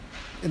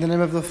In the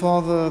name of the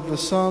Father, the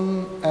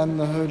Son, and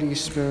the Holy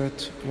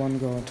Spirit, one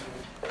God.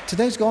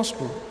 Today's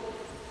Gospel,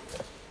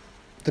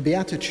 the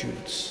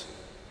Beatitudes,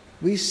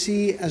 we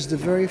see as the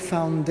very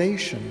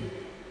foundation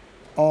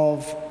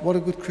of what a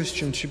good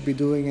Christian should be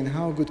doing and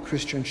how a good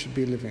Christian should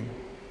be living.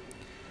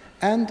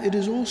 And it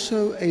is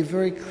also a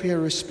very clear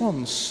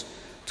response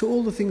to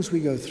all the things we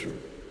go through.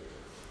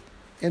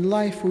 In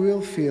life, we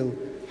will feel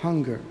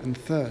hunger and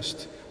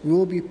thirst. We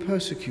will be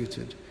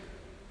persecuted.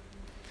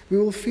 We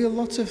will feel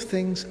lots of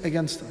things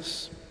against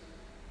us.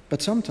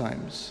 But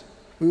sometimes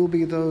we will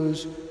be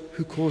those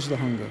who cause the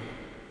hunger.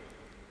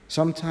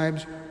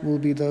 Sometimes we'll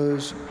be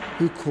those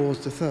who cause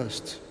the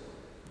thirst.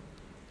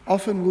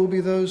 Often we'll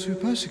be those who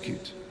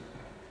persecute.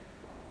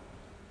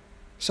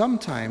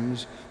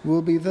 Sometimes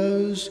we'll be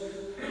those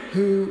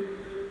who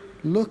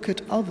look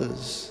at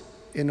others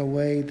in a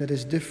way that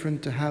is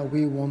different to how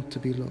we want to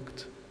be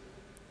looked.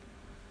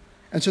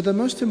 And so the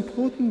most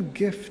important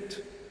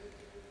gift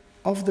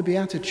of the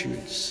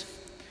Beatitudes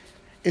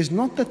is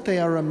not that they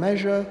are a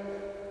measure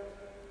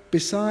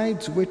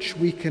besides which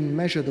we can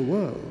measure the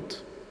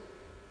world,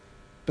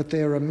 but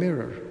they are a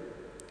mirror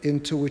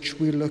into which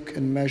we look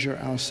and measure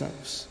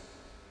ourselves.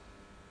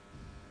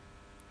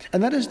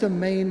 And that is the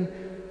main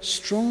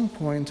strong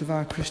point of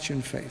our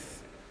Christian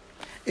faith.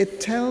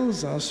 It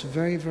tells us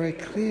very, very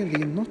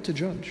clearly not to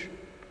judge,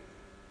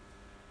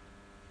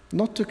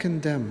 not to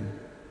condemn,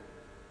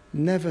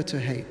 never to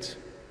hate.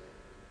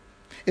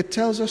 It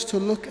tells us to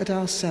look at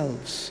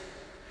ourselves,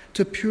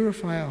 to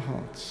purify our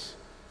hearts,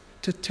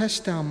 to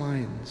test our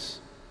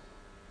minds,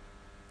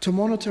 to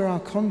monitor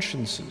our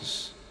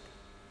consciences,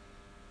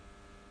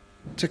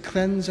 to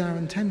cleanse our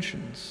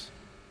intentions.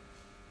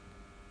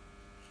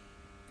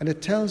 And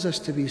it tells us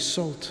to be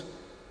salt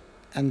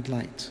and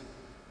light.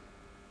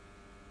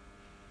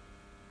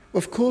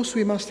 Of course,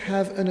 we must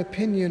have an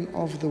opinion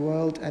of the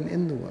world and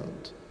in the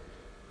world.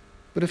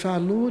 But if our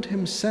Lord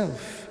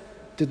himself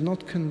did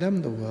not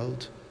condemn the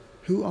world,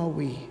 who are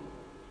we?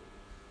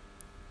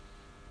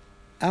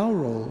 Our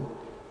role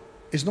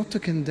is not to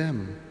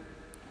condemn,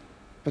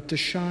 but to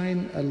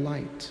shine a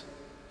light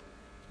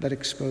that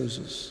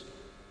exposes.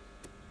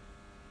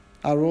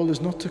 Our role is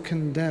not to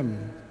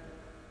condemn,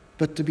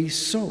 but to be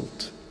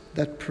salt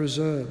that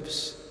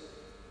preserves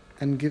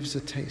and gives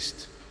a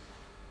taste.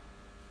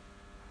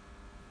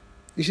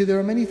 You see, there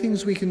are many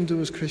things we can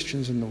do as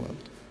Christians in the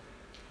world.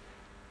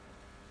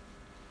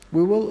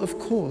 We will, of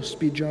course,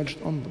 be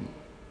judged on them.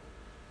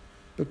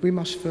 But we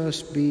must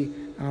first be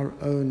our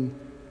own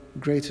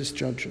greatest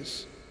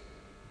judges.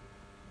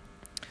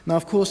 Now,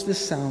 of course,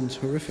 this sounds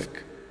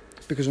horrific,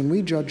 because when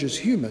we judge as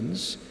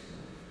humans,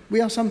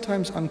 we are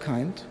sometimes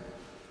unkind,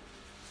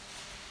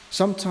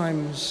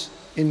 sometimes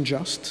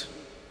unjust,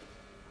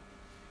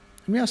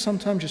 and we are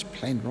sometimes just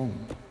plain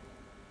wrong.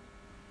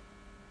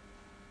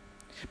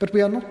 But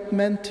we are not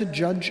meant to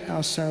judge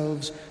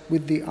ourselves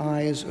with the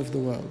eyes of the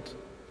world.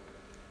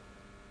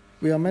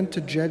 We are meant to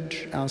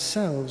judge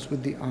ourselves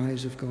with the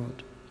eyes of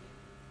God,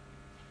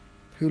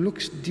 who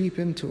looks deep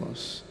into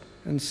us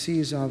and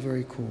sees our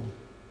very core,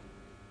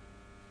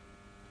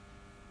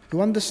 who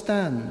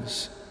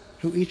understands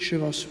who each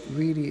of us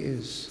really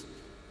is.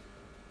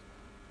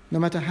 No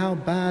matter how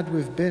bad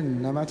we've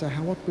been, no matter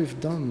what we've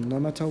done, no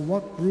matter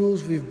what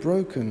rules we've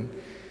broken,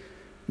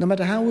 no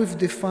matter how we've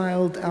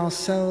defiled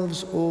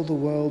ourselves or the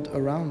world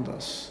around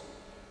us,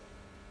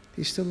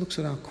 he still looks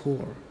at our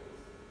core.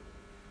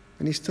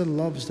 And he still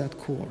loves that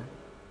core.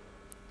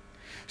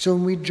 So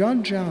when we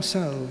judge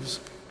ourselves,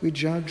 we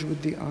judge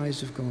with the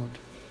eyes of God.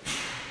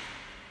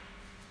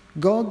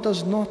 God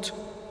does not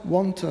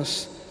want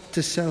us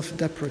to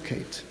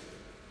self-deprecate.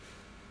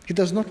 He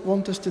does not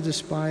want us to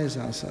despise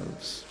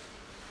ourselves.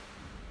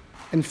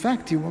 In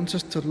fact, he wants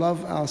us to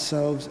love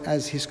ourselves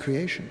as his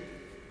creation.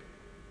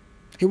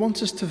 He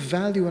wants us to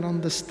value and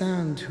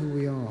understand who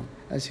we are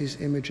as his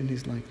image and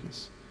his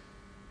likeness.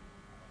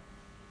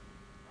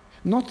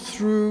 Not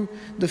through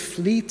the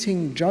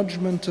fleeting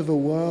judgment of a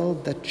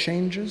world that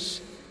changes,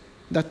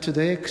 that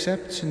today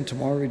accepts and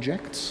tomorrow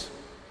rejects,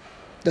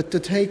 that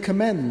today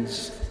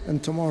commends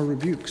and tomorrow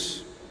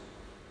rebukes,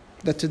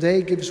 that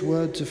today gives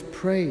words of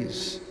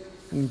praise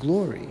and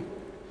glory,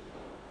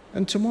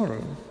 and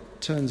tomorrow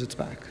turns its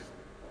back.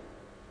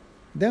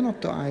 They're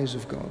not the eyes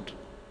of God.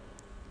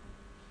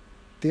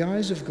 The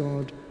eyes of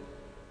God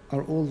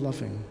are all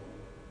loving.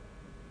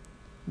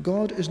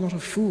 God is not a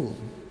fool.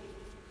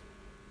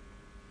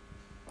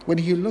 When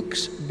he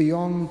looks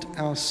beyond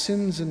our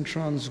sins and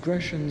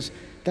transgressions,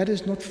 that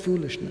is not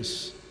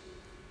foolishness,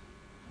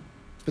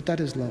 but that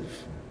is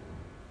love.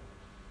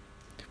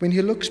 When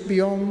he looks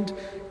beyond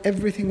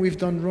everything we've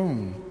done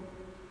wrong,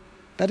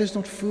 that is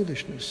not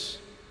foolishness,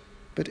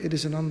 but it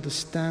is an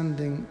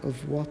understanding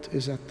of what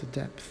is at the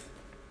depth.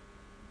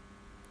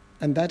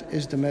 And that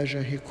is the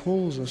measure he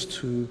calls us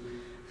to,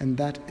 and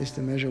that is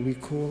the measure we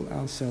call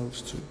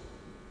ourselves to.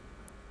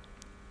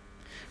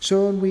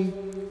 So when we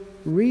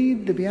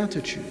read the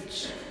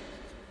Beatitudes,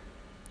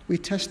 we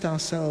test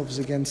ourselves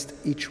against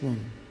each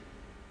one.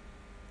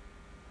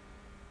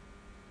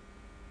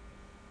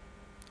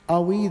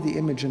 Are we the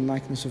image and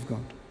likeness of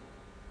God?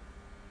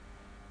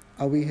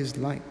 Are we his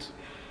light?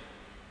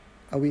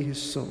 Are we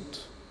his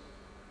salt?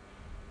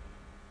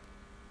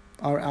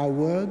 Are our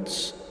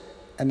words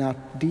and our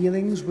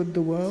dealings with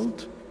the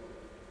world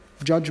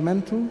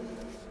judgmental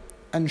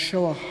and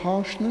show a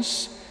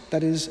harshness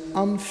that is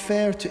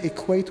unfair to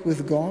equate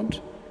with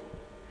God,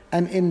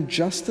 an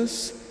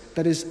injustice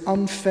that is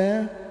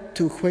unfair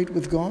to equate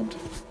with God?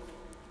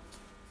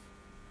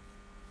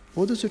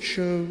 Or does it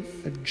show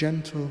a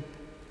gentle,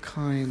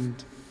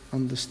 kind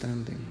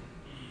understanding?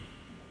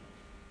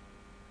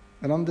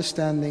 An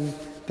understanding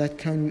that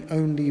can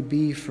only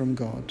be from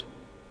God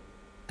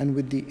and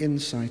with the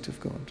insight of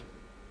God,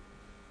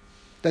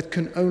 that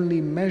can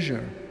only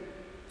measure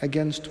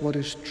against what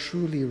is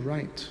truly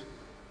right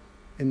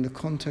in the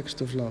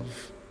context of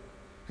love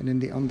and in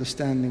the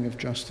understanding of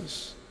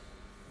justice.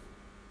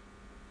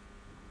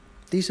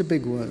 These are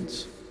big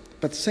words,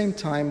 but at the same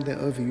time they're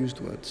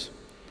overused words.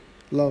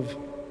 Love,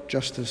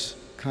 justice,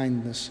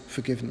 kindness,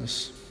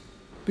 forgiveness.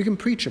 We can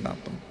preach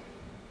about them,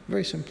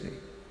 very simply.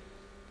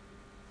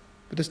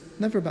 But it's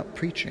never about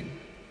preaching,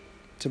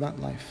 it's about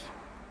life.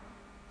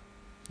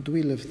 Do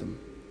we live them?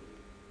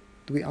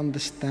 Do we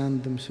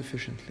understand them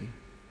sufficiently?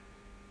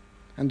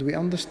 And do we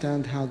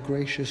understand how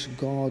gracious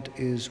God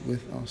is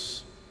with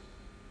us?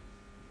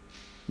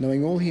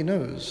 Knowing all he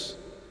knows,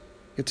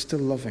 it's still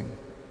loving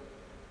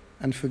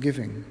and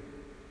forgiving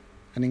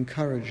and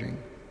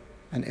encouraging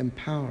and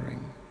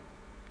empowering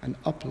and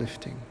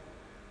uplifting.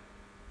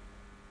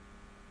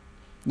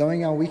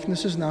 Knowing our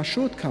weaknesses and our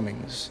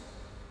shortcomings,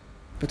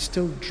 but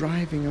still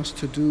driving us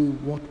to do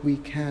what we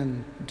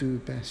can do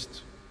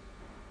best.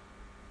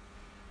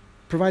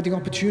 Providing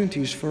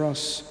opportunities for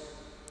us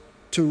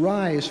to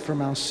rise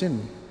from our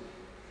sin,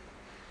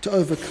 to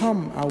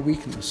overcome our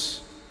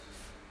weakness,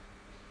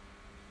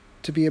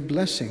 to be a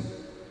blessing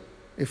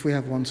if we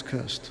have once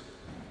cursed.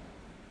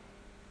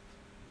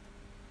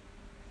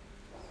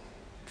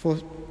 For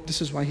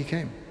this is why he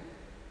came,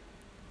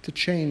 to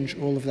change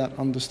all of that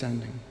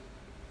understanding,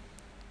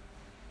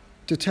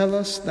 to tell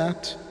us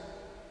that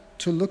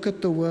to look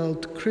at the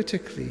world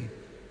critically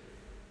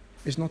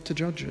is not to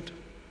judge it,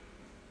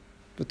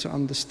 but to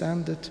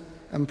understand it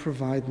and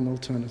provide an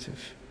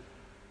alternative.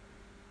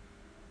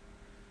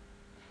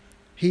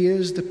 He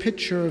is the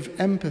picture of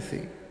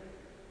empathy,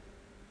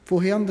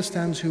 for he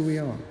understands who we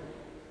are.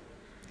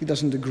 He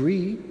doesn't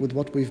agree with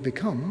what we've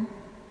become,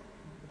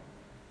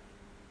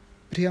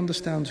 but he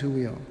understands who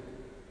we are.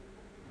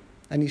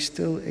 And he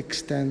still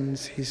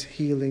extends his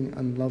healing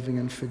and loving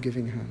and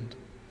forgiving hand.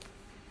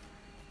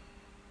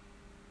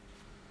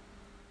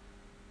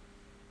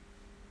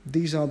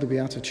 These are the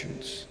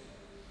Beatitudes.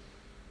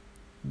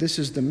 This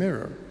is the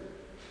mirror,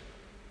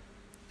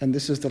 and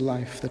this is the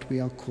life that we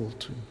are called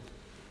to.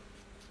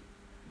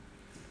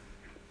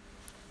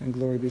 And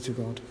glory be to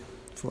God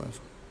forever.